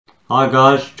Hi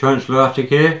guys, Tarantula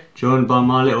here, joined by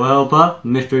my little helper,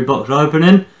 mystery box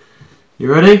opening. You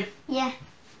ready? Yeah.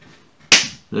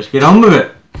 Let's get on with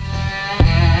it.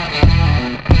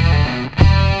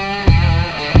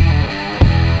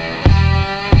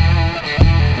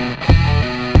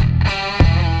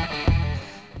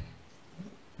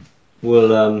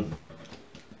 We'll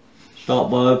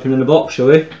start by opening the box, shall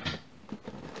we?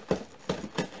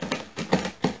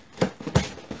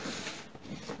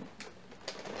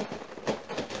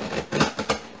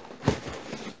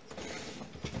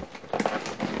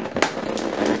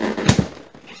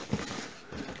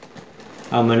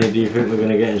 How many do you think we're going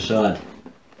to get inside?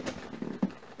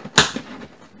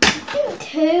 I think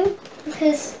 2,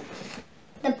 because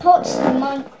the pots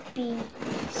might be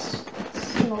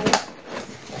small.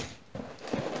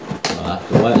 We'll have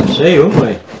to wait and see, won't we?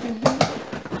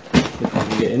 If I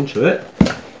can get into it.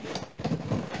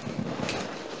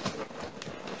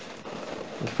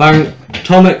 Thank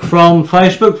Tomic from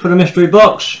Facebook for the mystery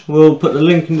box. We'll put the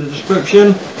link in the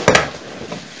description.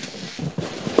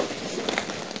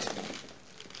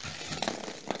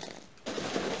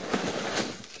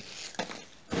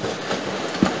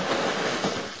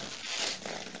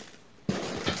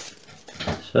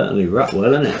 Certainly wrapped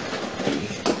well, isn't it?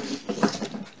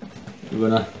 We're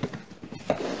gonna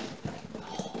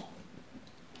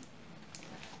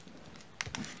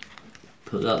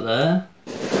put that there.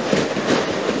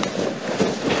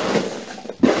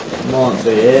 Might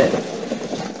be it.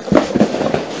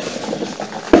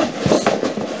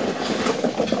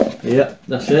 Yep,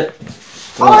 that's it.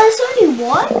 Oh, there's only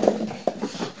one?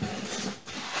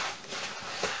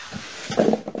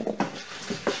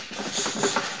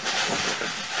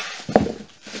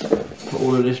 Put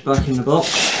all of this back in the box.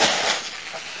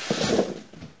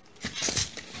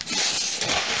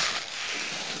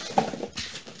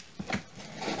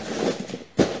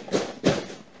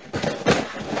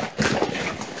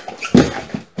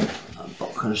 That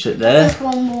box can sit there. There's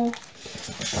one more.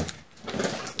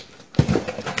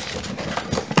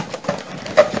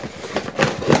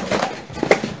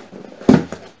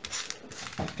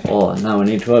 Oh, now we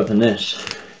need to open this.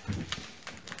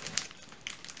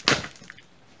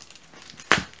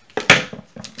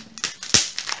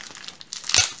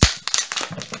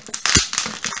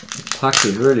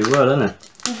 Packaged really well, isn't it?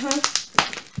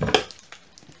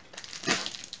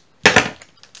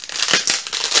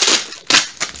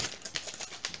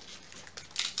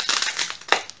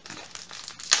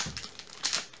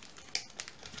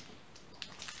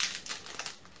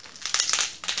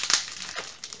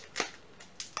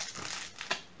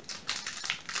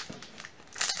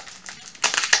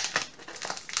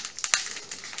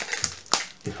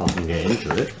 If I can get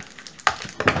into it.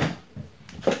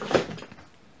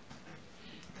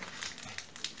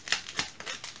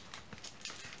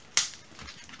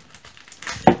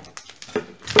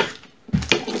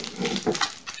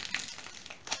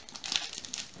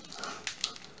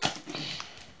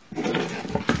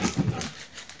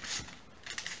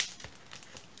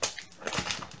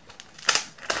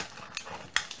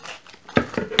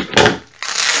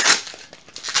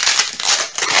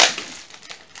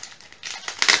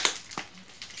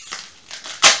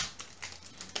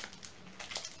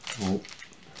 Oh,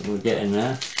 we're getting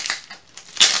there.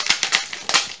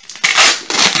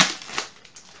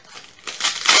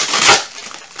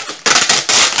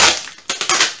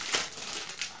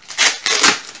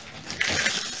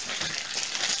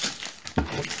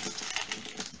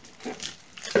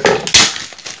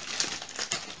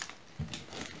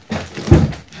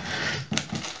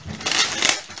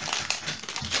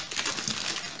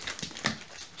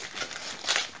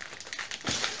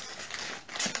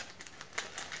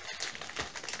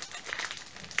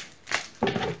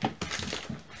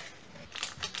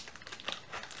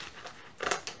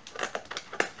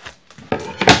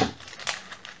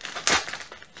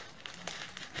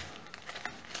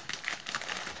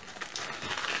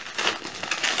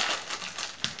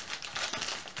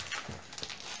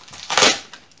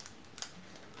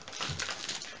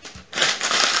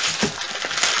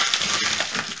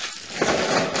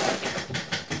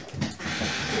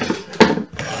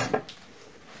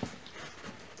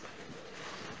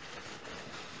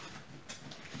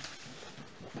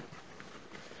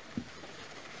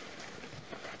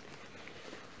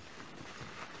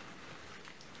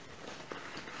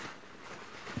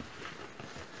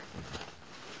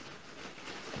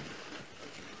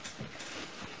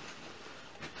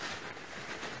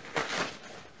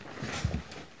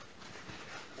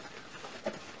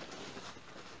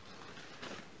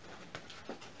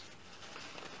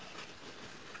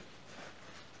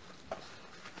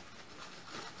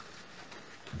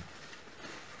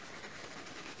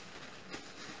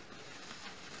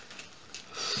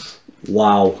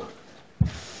 Wow.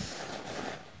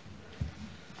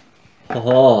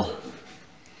 Oh.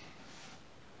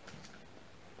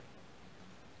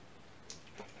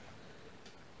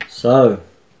 So.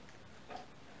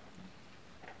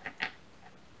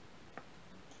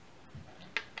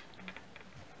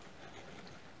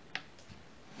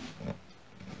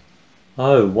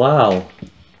 Oh, wow.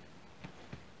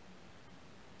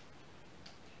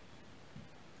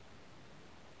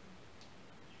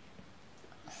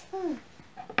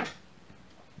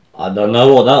 I don't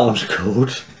know what that one's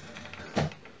called.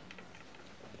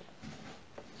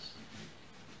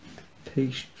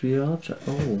 Pistriata.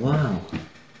 Oh, wow.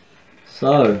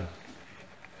 So.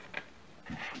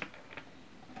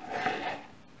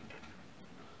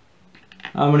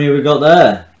 How many have we got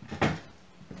there?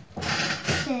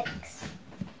 6.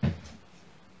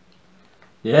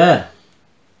 Yeah.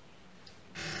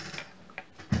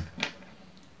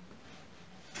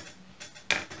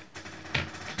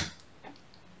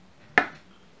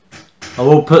 I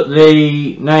will put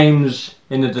the names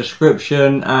in the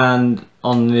description and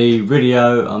on the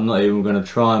video. I'm not even going to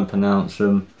try and pronounce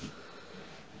them.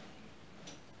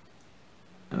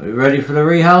 Are we ready for the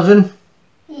rehousing?